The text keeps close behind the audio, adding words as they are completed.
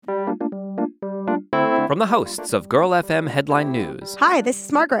From the hosts of Girl FM Headline News. Hi, this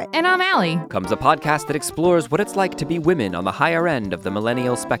is Margaret. And I'm Allie. Comes a podcast that explores what it's like to be women on the higher end of the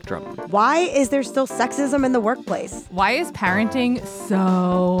millennial spectrum. Why is there still sexism in the workplace? Why is parenting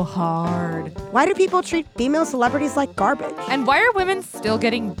so hard? Why do people treat female celebrities like garbage? And why are women still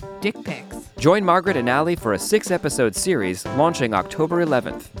getting dick pics? Join Margaret and Allie for a 6-episode series launching October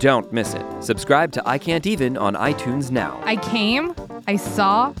 11th. Don't miss it. Subscribe to I Can't Even on iTunes now. I came, I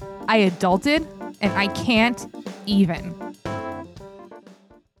saw, I adulted, and I can't even.